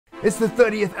It's the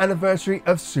 30th anniversary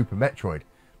of Super Metroid,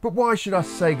 but why should us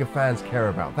Sega fans care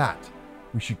about that?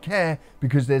 We should care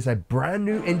because there's a brand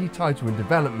new indie title in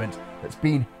development that's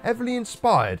been heavily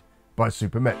inspired by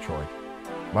Super Metroid.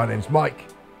 My name's Mike,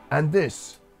 and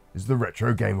this is the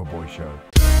Retro Gamer Boy Show.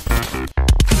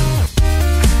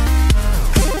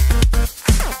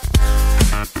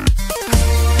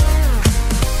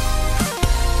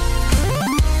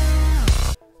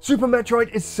 Super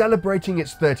Metroid is celebrating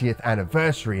its 30th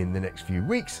anniversary in the next few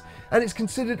weeks, and it's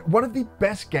considered one of the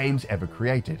best games ever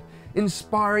created,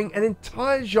 inspiring an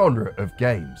entire genre of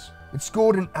games. It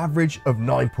scored an average of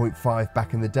 9.5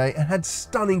 back in the day and had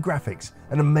stunning graphics,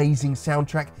 an amazing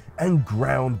soundtrack, and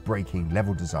groundbreaking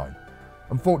level design.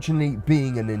 Unfortunately,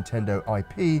 being a Nintendo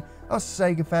IP, us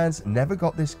Sega fans never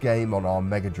got this game on our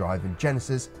Mega Drive and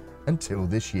Genesis until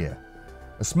this year.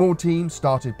 A small team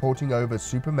started porting over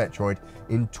Super Metroid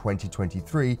in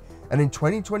 2023, and in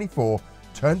 2024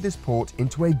 turned this port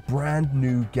into a brand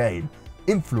new game,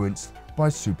 influenced by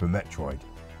Super Metroid.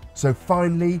 So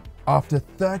finally, after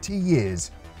 30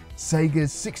 years,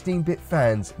 Sega's 16-bit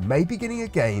fans may be getting a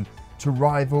game to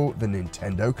rival the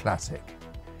Nintendo classic.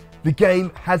 The game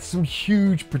has some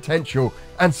huge potential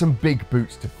and some big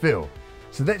boots to fill.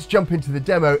 So let's jump into the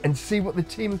demo and see what the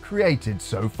team have created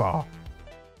so far.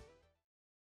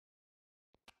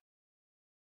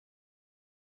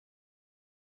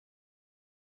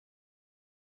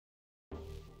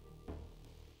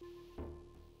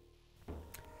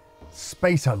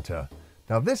 Space Hunter.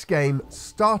 Now this game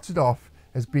started off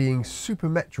as being Super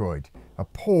Metroid, a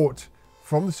port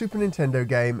from the Super Nintendo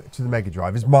game to the Mega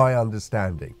Drive, is my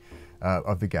understanding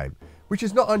of the game. Which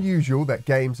is not unusual that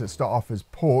games that start off as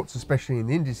ports, especially in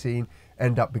the indie scene,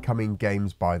 end up becoming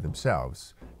games by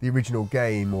themselves. The original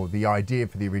game, or the idea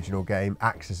for the original game,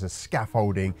 acts as a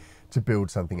scaffolding to build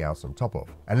something else on top of.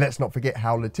 And let's not forget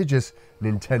how litigious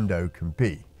Nintendo can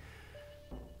be.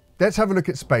 Let's have a look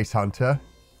at Space Hunter.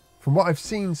 From what I've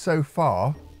seen so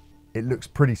far, it looks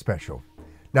pretty special.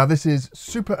 Now this is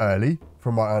super early,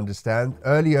 from what I understand,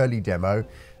 early demo.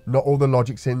 Not all the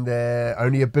logic's in there,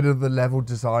 only a bit of the level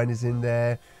design is in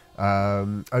there,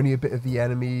 only a bit of the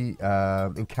enemy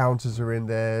encounters are in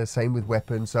there, same with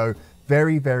weapons, so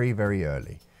very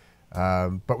early.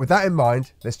 But with that in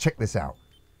mind, let's check this out.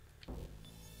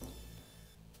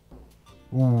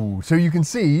 Ooh, so you can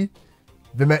see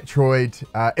the Metroid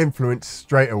influence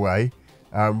straight away.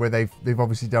 Where they've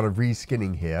obviously done a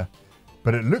reskinning here,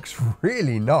 but it looks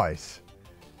really nice.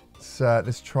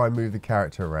 Let's try and move the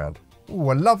character around. Oh,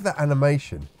 I love that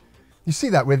animation. You see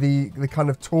that where the kind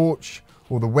of torch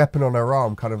or the weapon on her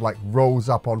arm kind of like rolls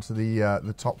up onto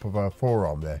the top of her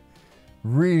forearm there.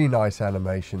 Really nice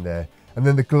animation there, and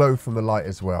then the glow from the light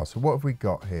as well. So what have we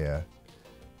got here?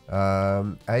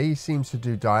 A seems to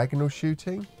do diagonal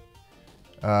shooting.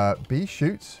 B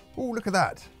shoots. Oh, look at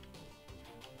that.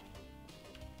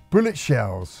 Bullet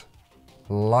shells,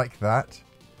 like that.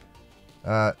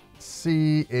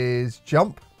 C is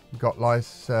jump. We've got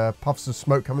nice puffs of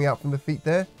smoke coming out from the feet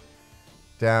there.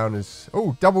 Down is,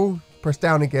 oh, double, press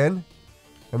down again.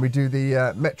 And we do the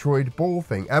Metroid ball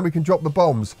thing. And we can drop the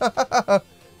bombs.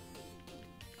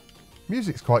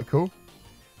 Music's quite cool.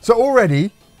 So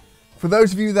already, for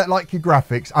those of you that like your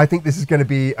graphics, I think this is going to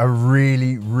be a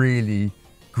really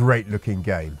great looking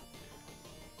game.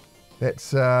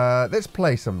 Let's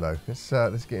play some though. Let's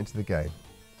get into the game.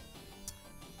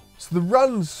 So the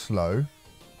run's slow.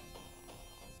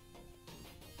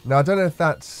 Now I don't know if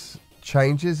that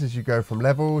changes as you go from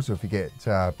levels or if you get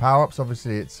power-ups.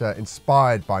 Obviously it's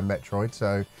inspired by Metroid,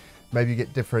 so maybe you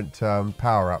get different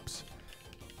power-ups.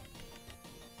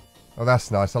 Oh,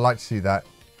 that's nice. I like to see that.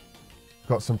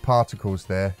 Got some particles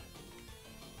there.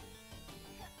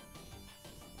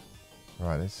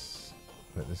 Right, let's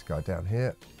let this guy down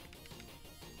here.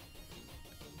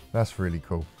 That's really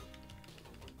cool.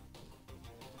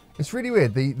 It's really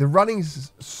weird. The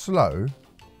running's slow,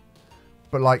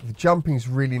 but like the jumping's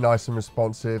really nice and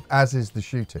responsive, as is the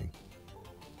shooting.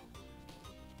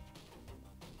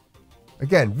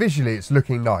 Again, visually it's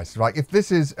looking nice. Like if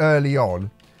this is early on,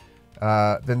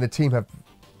 then the team have,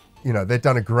 you know, they've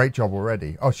done a great job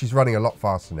already. Oh, she's running a lot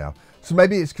faster now. So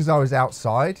maybe it's because I was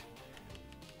outside.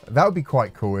 That would be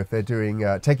quite cool if they're doing,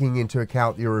 taking into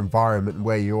account your environment and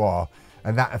where you are.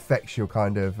 And that affects your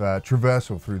kind of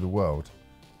traversal through the world.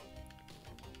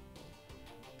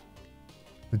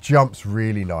 The jump's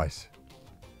really nice.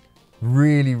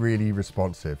 Really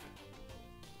responsive.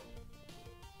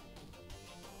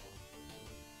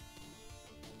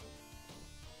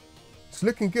 It's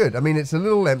looking good. I mean, it's a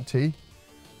little empty.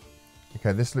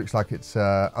 Okay, this looks like it's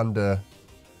under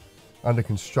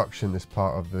construction, this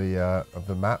part of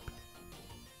the map.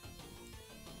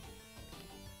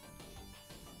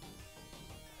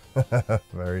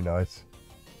 Very nice.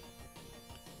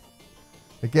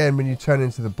 Again, when you turn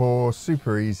into the boar,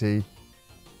 super easy.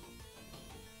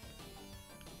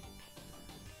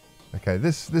 Okay,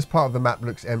 this part of the map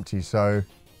looks empty, so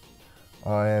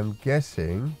I am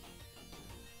guessing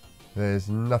there's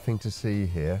nothing to see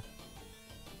here.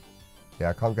 Yeah,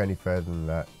 I can't go any further than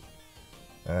that.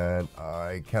 And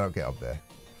I cannot get up there.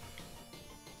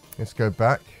 Let's go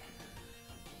back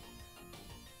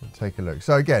and take a look.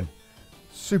 So again,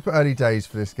 super early days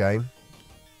for this game.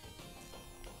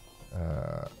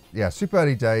 Yeah, super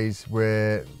early days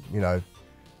where, you know,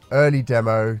 early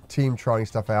demo, team trying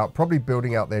stuff out, probably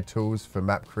building out their tools for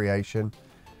map creation.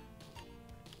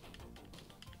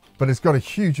 But it's got a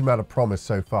huge amount of promise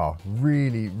so far.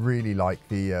 Really, really like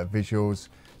the visuals,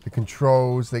 the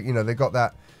controls. That, you know, they got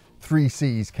that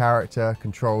𝗃𝗃𝗃𝗃 character,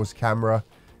 controls, camera,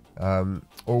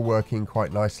 all working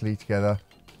quite nicely together.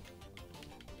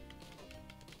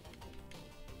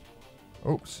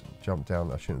 Oops, jumped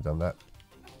down. I shouldn't have done that.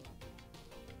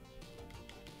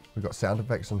 We've got sound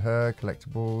effects on her,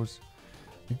 collectibles.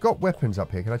 We've got weapons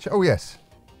up here. Can I check? Oh, yes.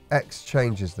 X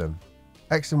changes them.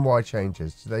 X and Y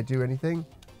changes. Do they do anything?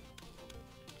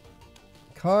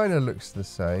 Kind of looks the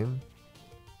same.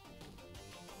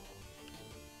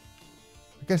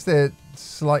 I guess they're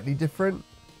slightly different.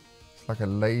 It's like a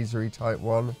lasery type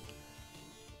one.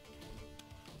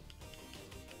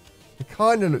 They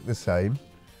kind of look the same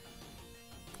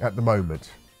at the moment.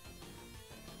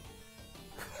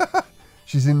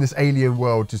 She's in this alien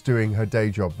world just doing her day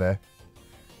job there.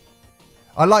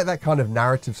 I like that kind of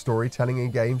narrative storytelling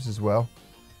in games as well.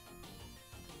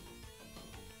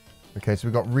 Okay, so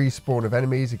we've got respawn of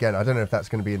enemies. Again, I don't know if that's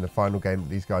going to be in the final game that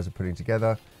these guys are putting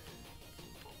together.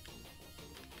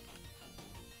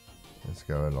 Let's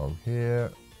go along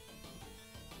here.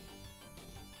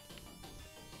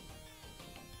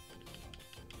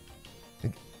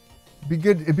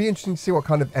 It'd be interesting to see what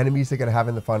kind of enemies they're going to have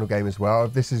in the final game as well.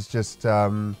 If this is just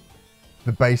the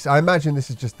base, I imagine this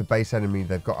is just the base enemy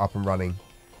they've got up and running,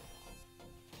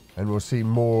 and we'll see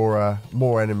more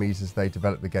enemies as they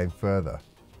develop the game further.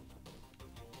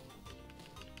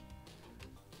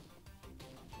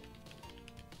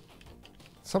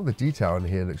 Some of the detail in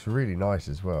here looks really nice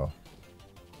as well.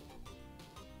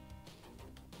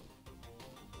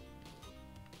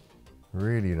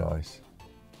 Really nice.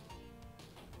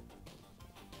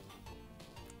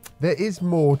 There is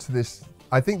more to this.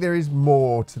 I think there is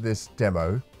more to this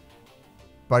demo,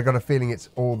 but I got a feeling it's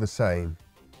all the same.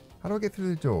 How do I get through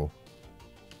the door?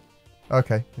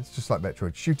 Okay, it's just like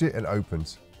Metroid. Shoot it and it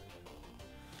opens.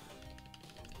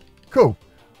 Cool.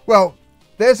 Well,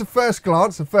 there's a first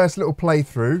glance, a first little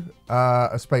playthrough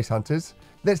of Space Hunters.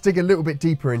 Let's dig a little bit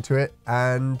deeper into it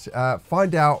and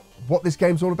find out what this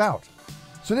game's all about.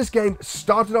 So this game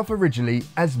started off originally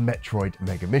as Metroid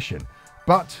Mega Mission.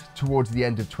 But towards the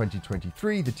end of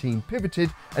 2023, the team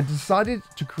pivoted and decided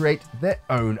to create their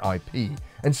own IP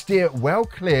and steer well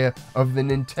clear of the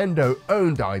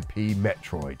Nintendo-owned IP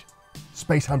Metroid.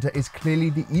 Space Hunter is clearly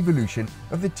the evolution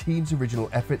of the team's original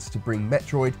efforts to bring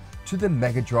Metroid to the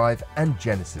Mega Drive and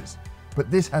Genesis, but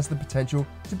this has the potential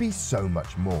to be so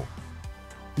much more.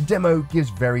 The demo gives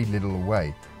very little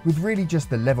away, with really just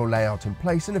the level layout in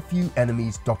place and a few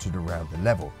enemies dotted around the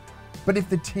level. But if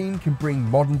the team can bring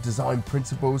modern design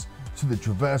principles to the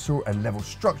traversal and level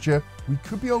structure, we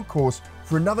could be on course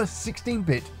for another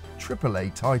 16-bit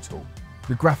AAA title.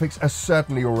 The graphics are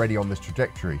certainly already on this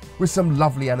trajectory, with some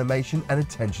lovely animation and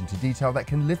attention to detail that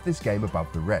can lift this game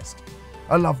above the rest.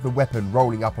 I love the weapon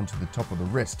rolling up onto the top of the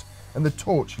wrist, and the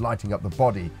torch lighting up the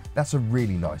body. That's a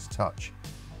really nice touch.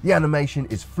 The animation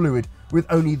is fluid, with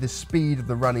only the speed of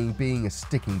the running being a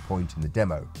sticking point in the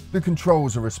demo. The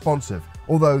controls are responsive,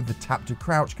 although the tap to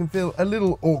crouch can feel a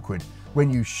little awkward when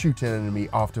you shoot an enemy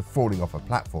after falling off a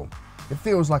platform. It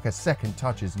feels like a second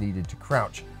touch is needed to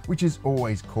crouch, which has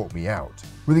always caught me out.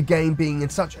 With the game being in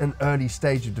such an early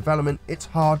stage of development, it's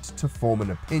hard to form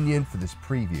an opinion for this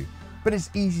preview, but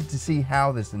it's easy to see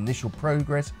how this initial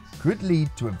progress could lead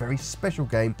to a very special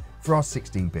game for our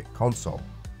 16-bit console.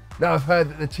 Now, I've heard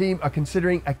that the team are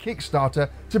considering a Kickstarter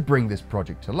to bring this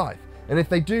project to life, and if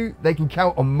they do, they can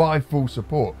count on my full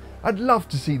support. I'd love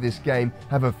to see this game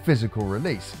have a physical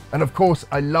release, and of course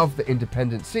I love the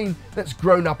independent scene that's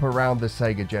grown up around the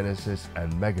Sega Genesis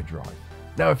and Mega Drive.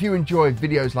 Now, if you enjoy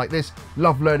videos like this,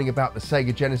 love learning about the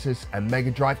Sega Genesis and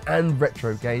Mega Drive and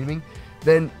retro gaming,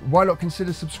 then why not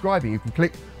consider subscribing? You can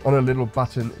click on a little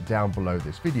button down below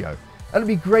this video. And it'd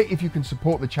be great if you can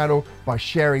support the channel by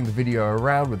sharing the video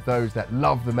around with those that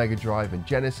love the Mega Drive and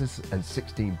Genesis and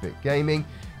 16-bit gaming.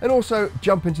 And also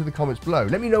jump into the comments below.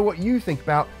 Let me know what you think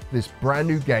about this brand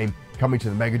new game coming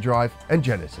to the Mega Drive and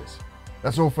Genesis.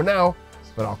 That's all for now,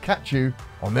 but I'll catch you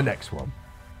on the next one.